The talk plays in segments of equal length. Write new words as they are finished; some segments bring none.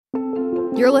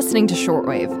You're listening to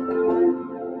Shortwave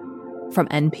from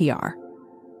NPR.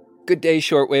 Good day,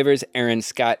 Shortwavers. Aaron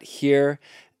Scott here.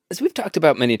 As we've talked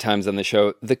about many times on the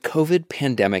show, the COVID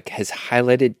pandemic has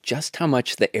highlighted just how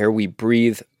much the air we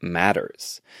breathe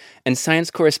matters. And science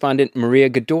correspondent Maria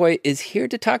Godoy is here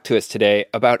to talk to us today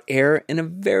about air in a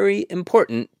very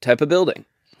important type of building.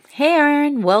 Hey,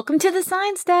 Aaron. Welcome to the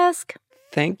Science Desk.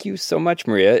 Thank you so much,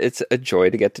 Maria. It's a joy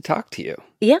to get to talk to you.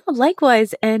 Yeah,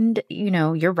 likewise. And,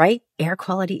 you're right. Air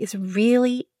quality is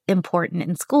really important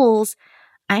in schools.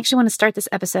 I actually want to start this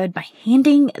episode by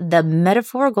handing the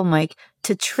metaphorical mic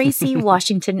to Tracy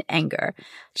Washington Enger.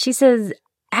 She says,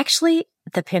 actually,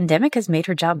 the pandemic has made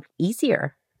her job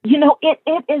easier.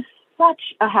 It is such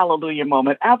a hallelujah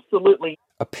moment. Absolutely.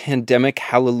 A pandemic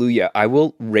hallelujah. I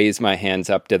will raise my hands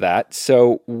up to that.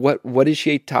 So what is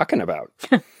she talking about?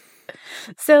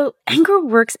 So Enger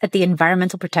works at the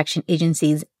Environmental Protection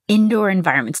Agency's Indoor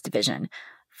Environments Division.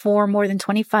 For more than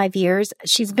 25 years,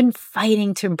 she's been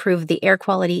fighting to improve the air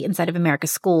quality inside of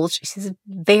America's schools. She's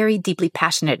very deeply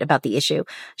passionate about the issue.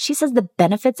 She says the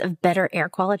benefits of better air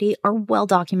quality are well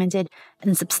documented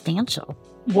and substantial.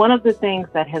 One of the things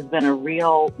that has been a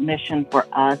real mission for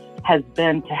us has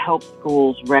been to help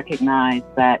schools recognize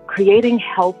that creating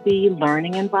healthy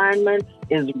learning environments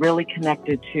is really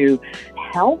connected to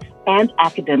health and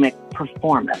academic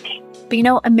performance.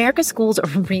 But America's schools are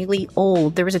really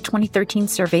old. There was a 2013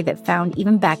 survey that found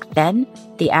even back then,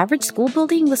 the average school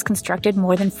building was constructed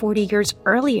more than 40 years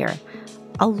earlier.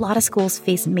 A lot of schools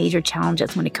face major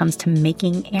challenges when it comes to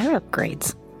making air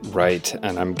upgrades. Right,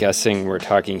 and I'm guessing we're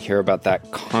talking here about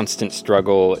that constant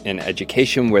struggle in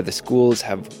education where the schools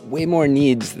have way more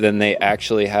needs than they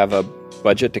actually have a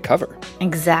budget to cover.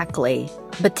 Exactly.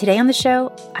 But today on the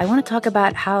show, I want to talk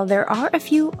about how there are a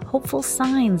few hopeful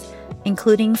signs,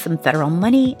 including some federal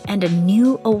money and a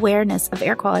new awareness of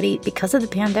air quality because of the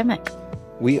pandemic.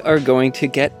 We are going to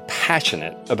get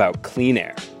passionate about clean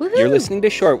air. Woohoo! You're listening to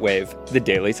Shortwave, the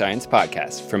daily science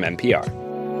podcast from NPR.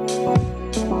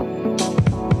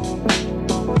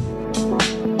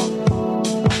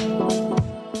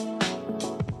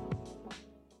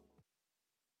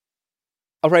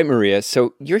 All right, Maria,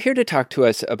 so you're here to talk to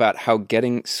us about how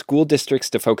getting school districts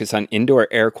to focus on indoor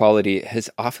air quality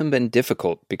has often been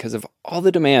difficult because of all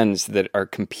the demands that are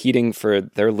competing for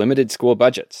their limited school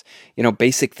budgets.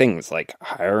 Basic things like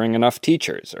hiring enough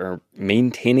teachers or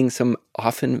maintaining some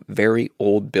often very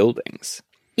old buildings.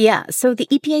 Yeah, so the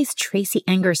EPA's Tracy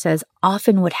Enger says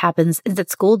often what happens is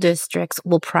that school districts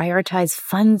will prioritize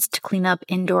funds to clean up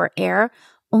indoor air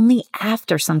only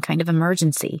after some kind of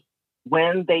emergency.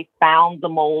 When they found the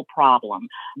mold problem,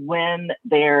 when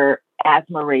their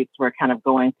asthma rates were kind of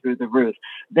going through the roof,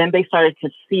 then they started to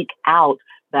seek out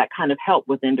that kind of help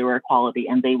with indoor air quality,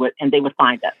 and they would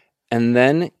find it. And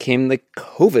then came the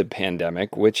COVID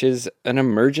pandemic, which is an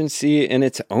emergency in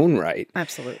its own right.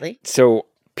 Absolutely. So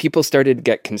people started to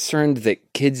get concerned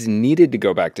that kids needed to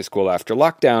go back to school after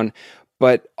lockdown.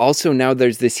 But also now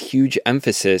there's this huge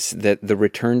emphasis that the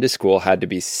return to school had to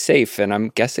be safe. And I'm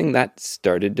guessing that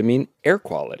started to mean air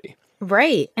quality.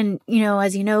 Right. And,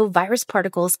 as you know, virus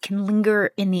particles can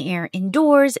linger in the air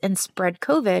indoors and spread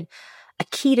COVID. A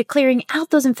key to clearing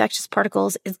out those infectious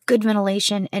particles is good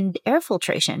ventilation and air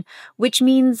filtration, which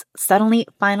means finally,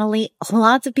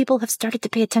 lots of people have started to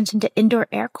pay attention to indoor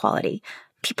air quality.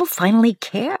 People finally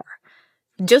care.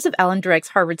 Joseph Allen directs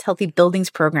Harvard's Healthy Buildings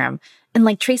program. And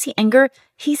like Tracy Enger,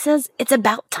 he says it's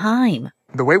about time.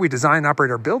 The way we design and operate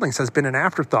our buildings has been an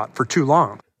afterthought for too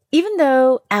long. Even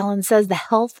though Allen says the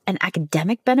health and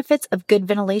academic benefits of good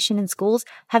ventilation in schools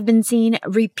have been seen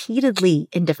repeatedly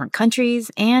in different countries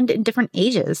and in different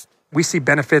ages. We see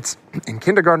benefits in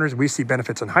kindergartners, we see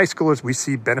benefits in high schoolers, we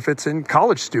see benefits in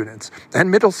college students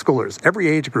and middle schoolers, every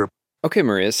age group. Okay,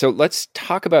 Maria, so let's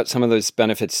talk about some of those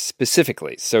benefits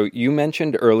specifically. So you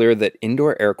mentioned earlier that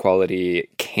indoor air quality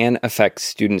can affect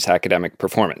students' academic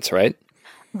performance, right?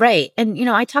 Right. And,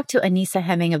 I talked to Anissa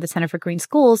Hemming of the Center for Green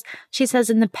Schools. She says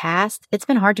in the past, it's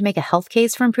been hard to make a health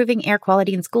case for improving air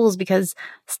quality in schools because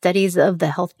studies of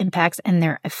the health impacts and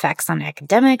their effects on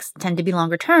academics tend to be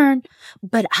longer term.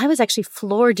 But I was actually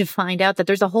floored to find out that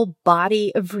there's a whole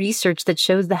body of research that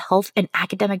shows the health and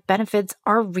academic benefits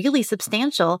are really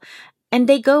substantial, and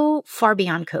they go far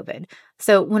beyond COVID.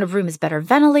 So when a room is better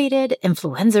ventilated,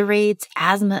 influenza rates,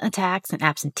 asthma attacks, and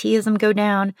absenteeism go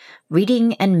down,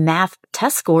 reading and math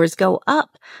test scores go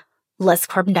up. Less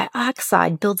carbon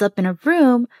dioxide builds up in a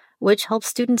room, which helps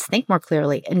students think more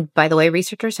clearly. And by the way,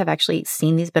 researchers have actually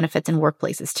seen these benefits in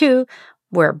workplaces too,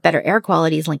 where better air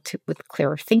quality is linked with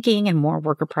clearer thinking and more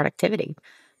worker productivity.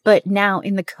 But now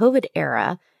in the COVID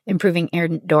era, Improving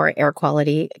indoor air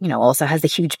quality, also has the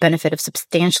huge benefit of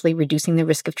substantially reducing the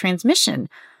risk of transmission.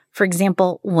 For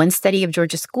example, one study of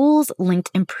Georgia schools linked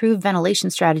improved ventilation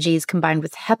strategies combined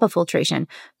with HEPA filtration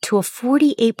to a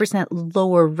 48%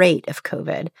 lower rate of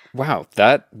COVID. Wow,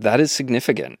 that is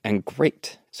significant and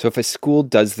great. So if a school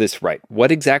does this right,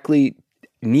 what exactly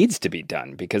needs to be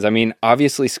done? Because,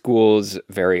 obviously schools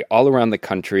vary all around the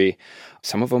country.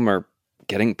 Some of them are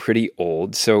getting pretty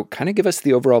old. So kind of give us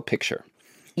the overall picture.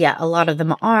 Yeah, a lot of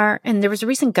them are. And there was a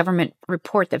recent government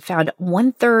report that found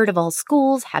 1/3 of all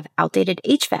schools have outdated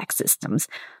HVAC systems.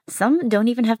 Some don't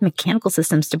even have mechanical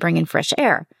systems to bring in fresh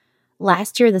air.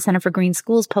 Last year, the Center for Green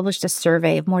Schools published a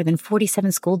survey of more than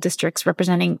 47 school districts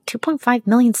representing 2.5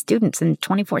 million students in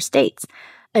 24 states.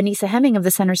 Anissa Hemming of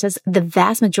the center says the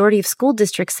vast majority of school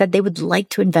districts said they would like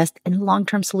to invest in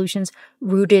long-term solutions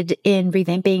rooted in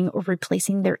revamping or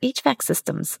replacing their HVAC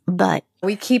systems. But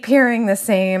we keep hearing the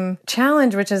same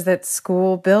challenge, which is that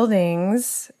school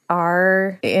buildings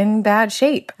are in bad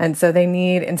shape. And so they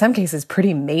need, in some cases,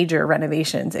 pretty major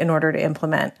renovations in order to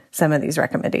implement some of these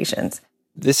recommendations.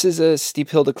 This is a steep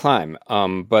hill to climb,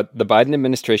 but the Biden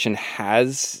administration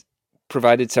has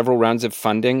provided several rounds of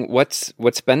funding. What's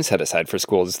been set aside for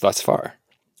schools thus far?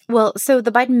 Well, so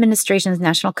the Biden administration's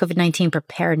National COVID-19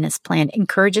 Preparedness Plan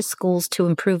encourages schools to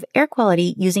improve air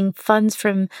quality using funds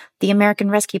from the American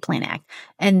Rescue Plan Act.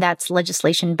 And that's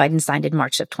legislation Biden signed in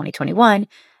March of 2021.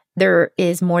 There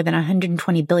is more than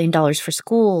 $120 billion for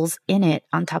schools in it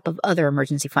on top of other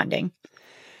emergency funding.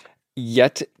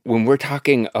 Yet, when we're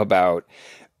talking about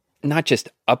not just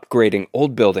upgrading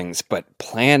old buildings, but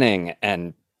planning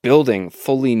and building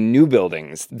fully new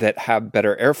buildings that have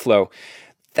better airflow,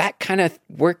 that kind of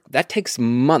work, that takes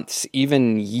months,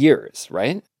 even years,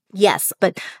 right? Yes,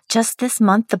 but just this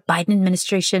month, the Biden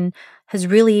administration has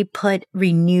really put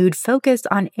renewed focus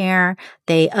on air.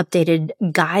 They updated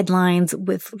guidelines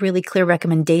with really clear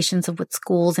recommendations of what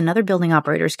schools and other building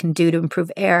operators can do to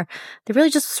improve air. They're really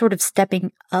just sort of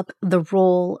stepping up the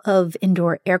role of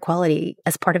indoor air quality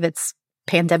as part of its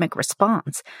pandemic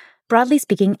response. Broadly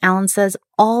speaking, Allen says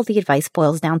all the advice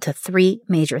boils down to 3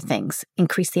 major things: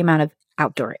 increase the amount of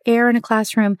outdoor air in a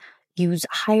classroom, use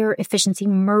higher efficiency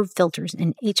MERV filters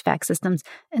in HVAC systems,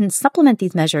 and supplement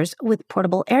these measures with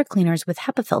portable air cleaners with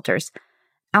HEPA filters.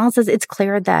 Allen says it's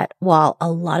clear that while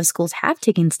a lot of schools have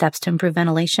taken steps to improve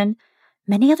ventilation,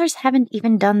 many others haven't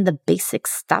even done the basic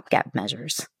stopgap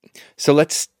measures. So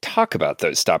let's talk about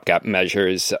those stopgap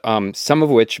measures, some of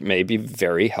which may be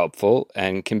very helpful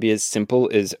and can be as simple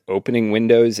as opening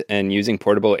windows and using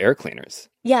portable air cleaners.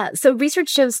 Yeah, so research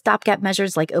shows stopgap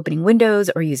measures like opening windows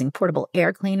or using portable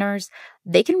air cleaners,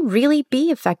 they can really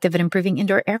be effective at improving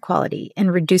indoor air quality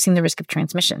and reducing the risk of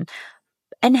transmission.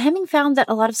 And Hemming found that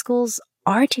a lot of schools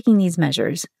are taking these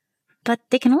measures, but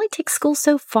they can only take schools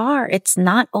so far. It's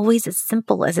not always as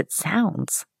simple as it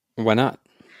sounds. Why not?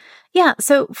 Yeah,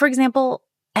 so for example,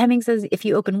 Hemming says if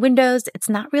you open windows, it's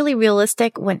not really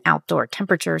realistic when outdoor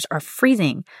temperatures are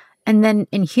freezing. And then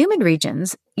in humid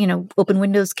regions, open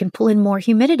windows can pull in more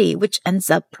humidity, which ends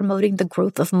up promoting the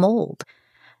growth of mold.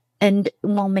 And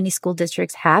while many school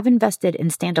districts have invested in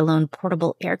standalone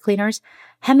portable air cleaners,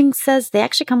 Hemming says they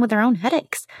actually come with their own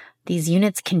headaches. These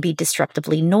units can be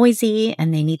disruptively noisy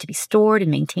and they need to be stored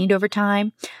and maintained over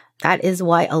time. That is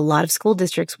why a lot of school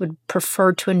districts would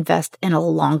prefer to invest in a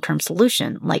long-term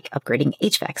solution, like upgrading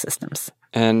HVAC systems.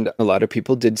 And a lot of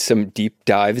people did some deep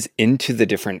dives into the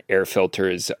different air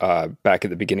filters back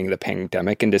at the beginning of the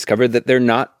pandemic and discovered that they're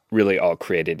not really all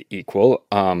created equal.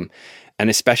 And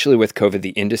especially with COVID, the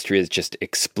industry has just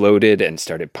exploded and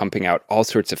started pumping out all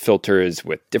sorts of filters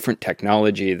with different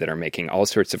technology that are making all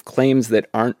sorts of claims that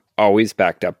aren't always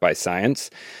backed up by science.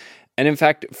 And in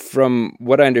fact, from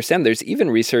what I understand, there's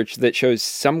even research that shows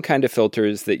some kind of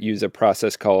filters that use a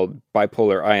process called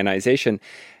bipolar ionization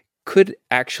could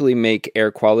actually make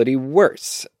air quality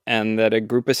worse, and that a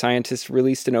group of scientists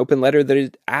released an open letter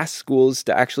that asked schools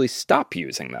to actually stop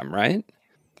using them, right?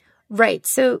 Right.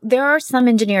 So there are some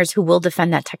engineers who will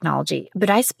defend that technology, but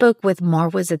I spoke with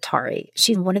Marwa Zatari.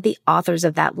 She's one of the authors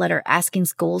of that letter asking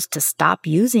schools to stop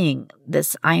using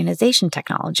this ionization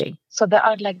technology. So there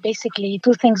are basically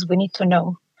 2 things we need to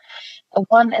know.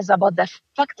 One is about the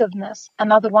effectiveness.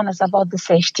 Another one is about the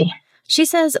safety. She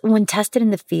says when tested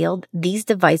in the field, these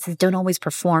devices don't always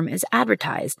perform as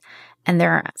advertised. And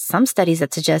there are some studies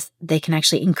that suggest they can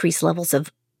actually increase levels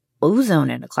of ozone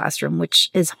in a classroom, which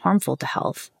is harmful to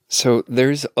health. So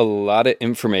there's a lot of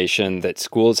information that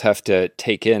schools have to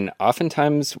take in,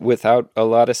 oftentimes without a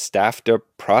lot of staff to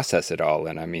process it all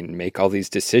and, make all these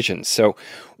decisions. So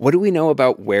what do we know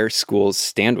about where schools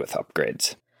stand with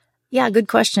upgrades? Yeah, good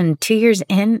question. 2 years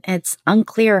in, it's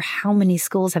unclear how many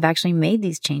schools have actually made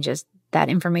these changes. That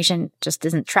information just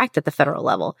isn't tracked at the federal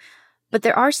level. But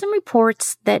there are some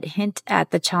reports that hint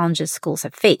at the challenges schools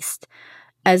have faced.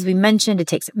 As we mentioned, it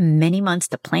takes many months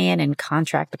to plan and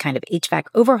contract the kind of HVAC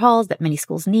overhauls that many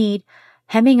schools need.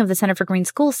 Hemming of the Center for Green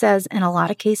Schools says in a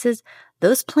lot of cases,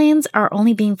 those plans are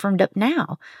only being firmed up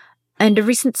now. And a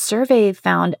recent survey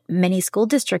found many school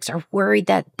districts are worried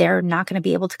that they're not going to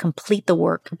be able to complete the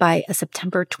work by a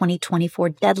September 2024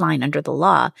 deadline under the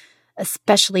law,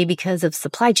 especially because of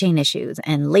supply chain issues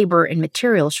and labor and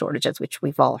material shortages, which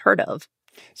we've all heard of.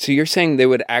 So you're saying they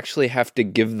would actually have to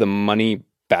give the money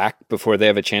back before they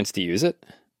have a chance to use it?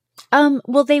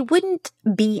 Well, they wouldn't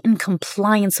be in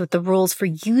compliance with the rules for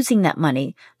using that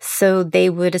money, so they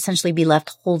would essentially be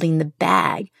left holding the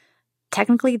bag.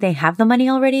 Technically, they have the money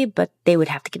already, but they would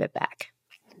have to give it back.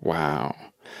 Wow.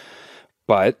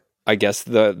 But I guess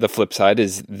the flip side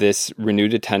is this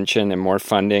renewed attention and more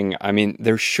funding. I mean,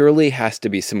 there surely has to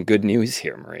be some good news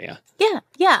here, Maria.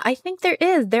 Yeah, I think there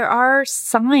is. There are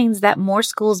signs that more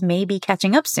schools may be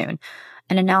catching up soon.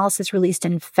 An analysis released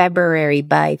in February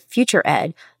by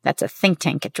FutureEd, that's a think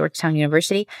tank at Georgetown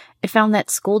University, it found that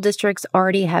school districts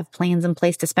already have plans in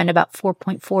place to spend about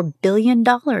 $4.4 billion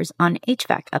on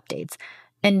HVAC updates.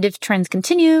 And if trends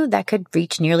continue, that could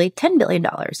reach nearly $10 billion.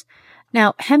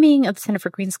 Now, Hemming of the Center for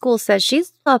Green Schools says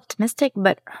she's optimistic,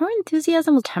 but her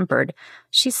enthusiasm was tempered.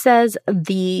 She says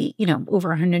the,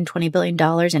 over $120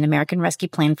 billion in American Rescue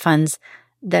Plan funds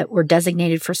that were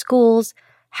designated for schools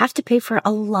have to pay for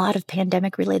a lot of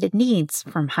pandemic-related needs,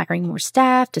 from hiring more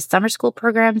staff to summer school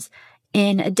programs,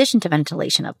 in addition to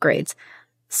ventilation upgrades.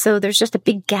 So there's just a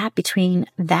big gap between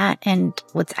that and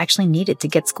what's actually needed to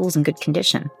get schools in good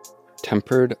condition.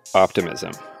 Tempered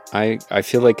optimism. I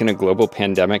feel like in a global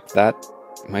pandemic, that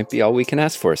might be all we can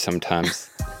ask for sometimes.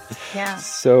 Yeah.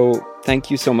 So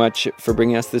thank you so much for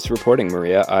bringing us this reporting,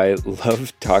 Maria. I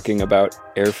love talking about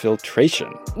air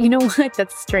filtration. You know what?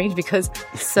 That's strange because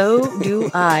so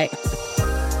do I.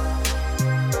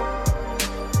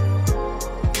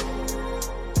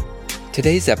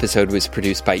 Today's episode was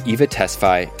produced by Eva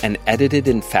Tesfaye and edited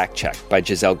and fact-checked by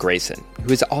Giselle Grayson,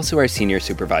 who is also our senior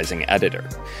supervising editor.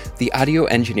 The audio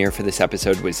engineer for this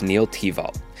episode was Neil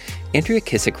Tevault. Andrea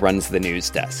Kissick runs the news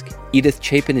desk. Edith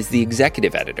Chapin is the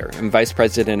executive editor and vice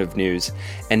president of news,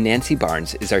 and Nancy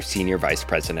Barnes is our senior vice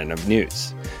president of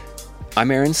news. I'm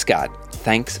Aaron Scott.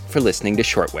 Thanks for listening to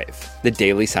Shortwave, the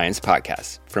daily science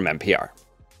podcast from NPR.